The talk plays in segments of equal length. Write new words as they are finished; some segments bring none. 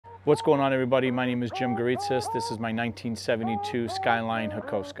What's going on, everybody? My name is Jim of RBPower. This is my 1972 Skyline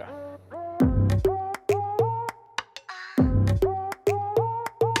Hakosuka.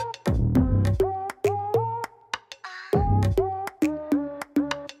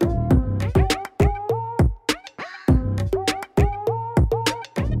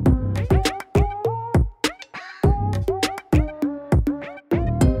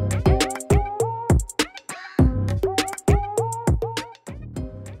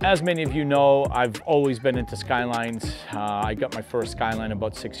 As many of you know, I've always been into Skylines. I got my first Skyline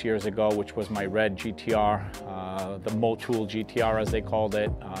about 6 years ago, which was my red GTR, the Motul GTR as they called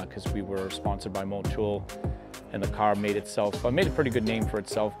it, because we were sponsored by Motul, and the car made a pretty good name for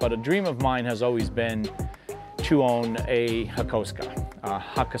itself. But a dream of mine has always been to own a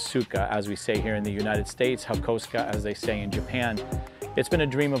Hakosuka, as we say here in the United States, Hakosuka as they say in Japan. It's been a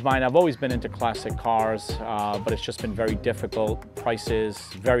dream of mine. I've always been into classic cars, but it's just been very difficult. Prices,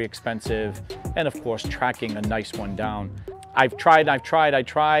 very expensive, and of course, tracking a nice one down. I tried, and about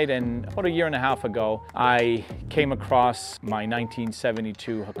 1.5 years ago, I came across my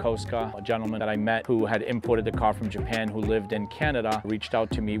 1972 Hakosuka. A gentleman that I met who had imported the car from Japan, who lived in Canada, reached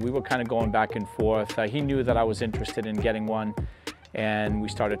out to me. We were kind of going back and forth. He knew that I was interested in getting one, and we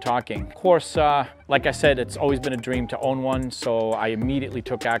started talking. Of course, like I said, it's always been a dream to own one, so I immediately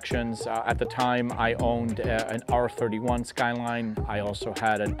took actions. At the time, I owned an R31 Skyline. I also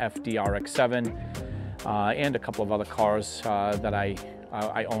had an FD RX-7 and a couple of other cars that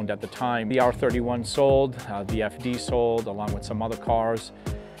I owned at the time. The R31 sold, the FD sold, along with some other cars.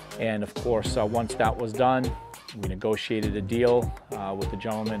 And of course, once that was done, we negotiated a deal with the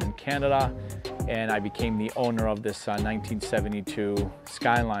gentleman in Canada, and I became the owner of this 1972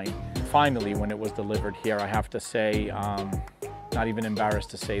 Skyline. Finally, when it was delivered here, I have to say, not even embarrassed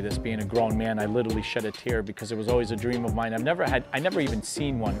to say this, being a grown man, I literally shed a tear because it was always a dream of mine. I never even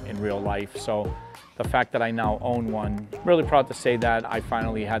seen one in real life. So the fact that I now own one, really proud to say that I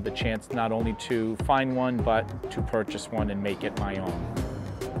finally had the chance not only to find one, but to purchase one and make it my own.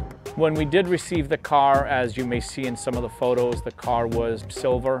 When we did receive the car, as you may see in some of the photos, the car was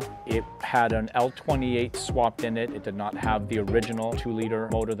silver. It had an L28 swapped in it. It did not have the original 2-liter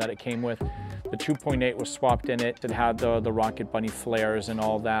motor that it came with. The 2.8 was swapped in it. It had the Rocket Bunny flares and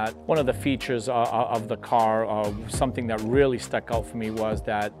all that. One of the features of the car, something that really stuck out for me, was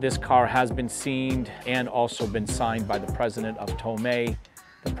that this car has been seen and also been signed by the president of Tomei,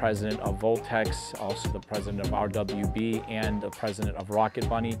 the president of Voltex, also the president of RWB, and the president of Rocket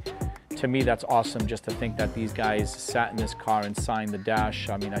Bunny. To me, that's awesome just to think that these guys sat in this car and signed the dash.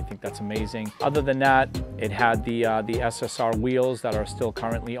 I mean, I think that's amazing. Other than that, it had the SSR wheels that are still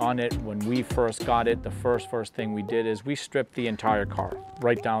currently on it. When we first got it, the first thing we did is we stripped the entire car,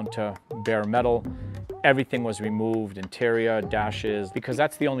 right down to bare metal. Everything was removed, interior, dashes, because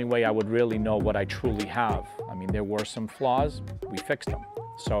that's the only way I would really know what I truly have. I mean, there were some flaws, we fixed them.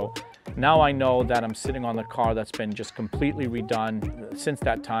 So now I know that I'm sitting on the car that's been just completely redone. Since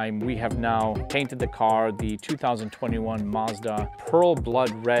that time, we have now painted the car, the 2021 Mazda Pearl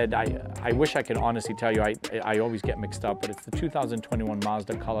Blood Red. I wish I could honestly tell you, I always get mixed up, but it's the 2021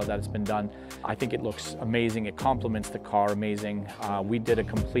 Mazda color that it's been done. I think it looks amazing. It complements the car amazing. We did a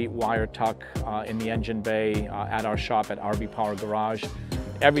complete wire tuck in the engine bay at our shop at RBPower Garage.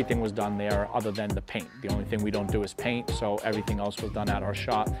 Everything was done there other than the paint. The only thing we don't do is paint, so everything else was done at our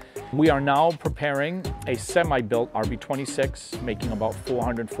shop. We are now preparing a semi-built RB26, making about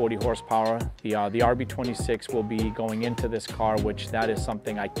 440 horsepower. The RB26 will be going into this car, which that is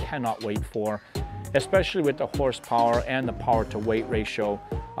something I cannot wait for, especially with the horsepower and the power to weight ratio.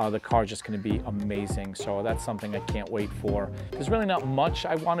 The car is just going to be amazing, so that's something I can't wait for. There's really not much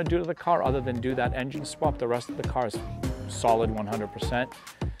I want to do to the car other than do that engine swap. The rest of the car is solid 100%,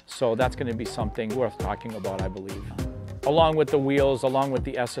 so that's going to be something worth talking about, I believe. Along with the wheels, along with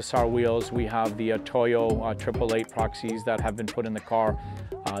the SSR wheels, we have the Toyo 888 proxies that have been put in the car.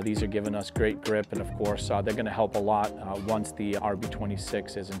 These are giving us great grip, and of course they're going to help a lot once the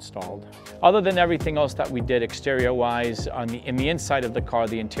RB26 is installed. Other than everything else that we did exterior-wise, in the inside of the car,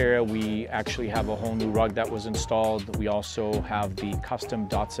 the interior, we actually have a whole new rug that was installed. We also have the custom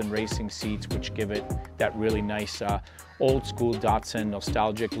Datsun racing seats, which give it that really nice old school Datsun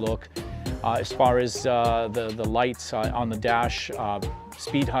nostalgic look. As far as the lights on the dash,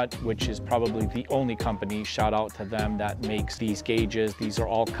 Speed Hut, which is probably the only company, shout out to them, that makes these gauges. These are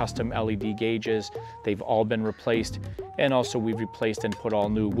all custom LED gauges. They've all been replaced. And also we've replaced and put all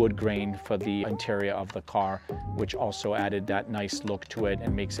new wood grain for the interior of the car, which also added that nice look to it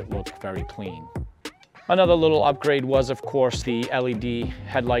and makes it look very clean. Another little upgrade was, of course, the LED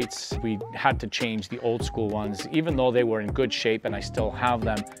headlights. We had to change the old school ones. Even though they were in good shape and I still have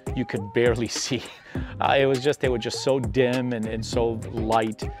them, you could barely see. They were just so dim and so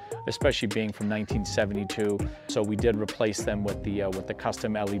light, especially being from 1972. So we did replace them with the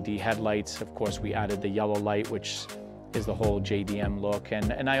custom LED headlights. Of course, we added the yellow light, which is the whole JDM look.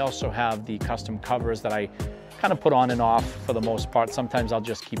 And I also have the custom covers that I kind of put on and off for the most part. Sometimes I'll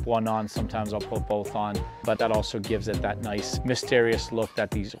just keep one on, sometimes I'll put both on, but that also gives it that nice mysterious look that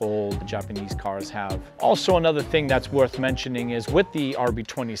these old Japanese cars have. Also, another thing that's worth mentioning is with the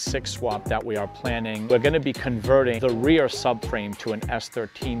RB26 swap that we are planning, we're going to be converting the rear subframe to an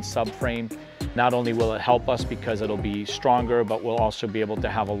S13 subframe. Not only will it help us because it'll be stronger, but we'll also be able to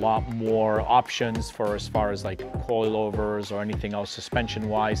have a lot more options for as far as like coilovers or anything else suspension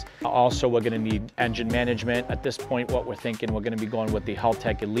wise. Also, we're going to need engine management. At this point, what we're thinking, we're going to be going with the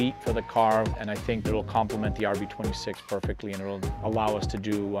Haltech Elite for the car, and I think it'll complement the RB26 perfectly, and it'll allow us to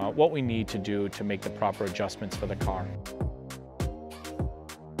do what we need to do to make the proper adjustments for the car.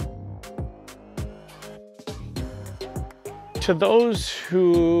 To those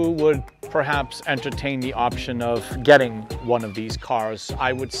who would perhaps entertain the option of getting one of these cars,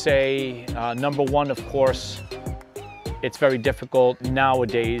 I would say, number one, of course, it's very difficult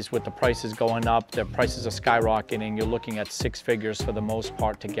nowadays with the prices going up. The prices are skyrocketing. You're looking at six figures for the most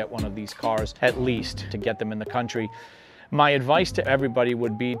part to get one of these cars, at least to get them in the country. My advice to everybody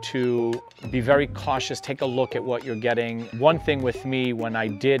would be to be very cautious, take a look at what you're getting. One thing with me when I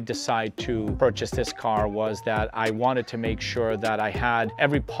did decide to purchase this car was that I wanted to make sure that I had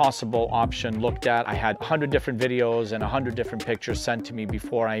every possible option looked at. I had 100 different videos and 100 different pictures sent to me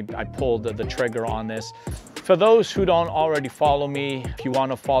before I pulled the trigger on this. For those who don't already follow me, if you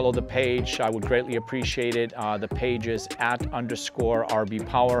want to follow the page, I would greatly appreciate it. The page is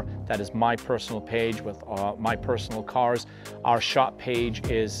 @_RBPower. That is my personal page with my personal cars. Our shop page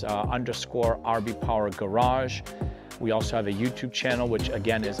is _RBPower Garage. We also have a YouTube channel, which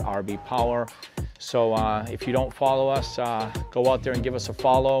again is RBPower. So if you don't follow us, go out there and give us a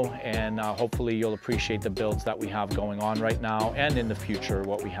follow, and hopefully you'll appreciate the builds that we have going on right now and in the future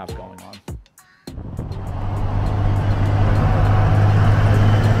what we have going on.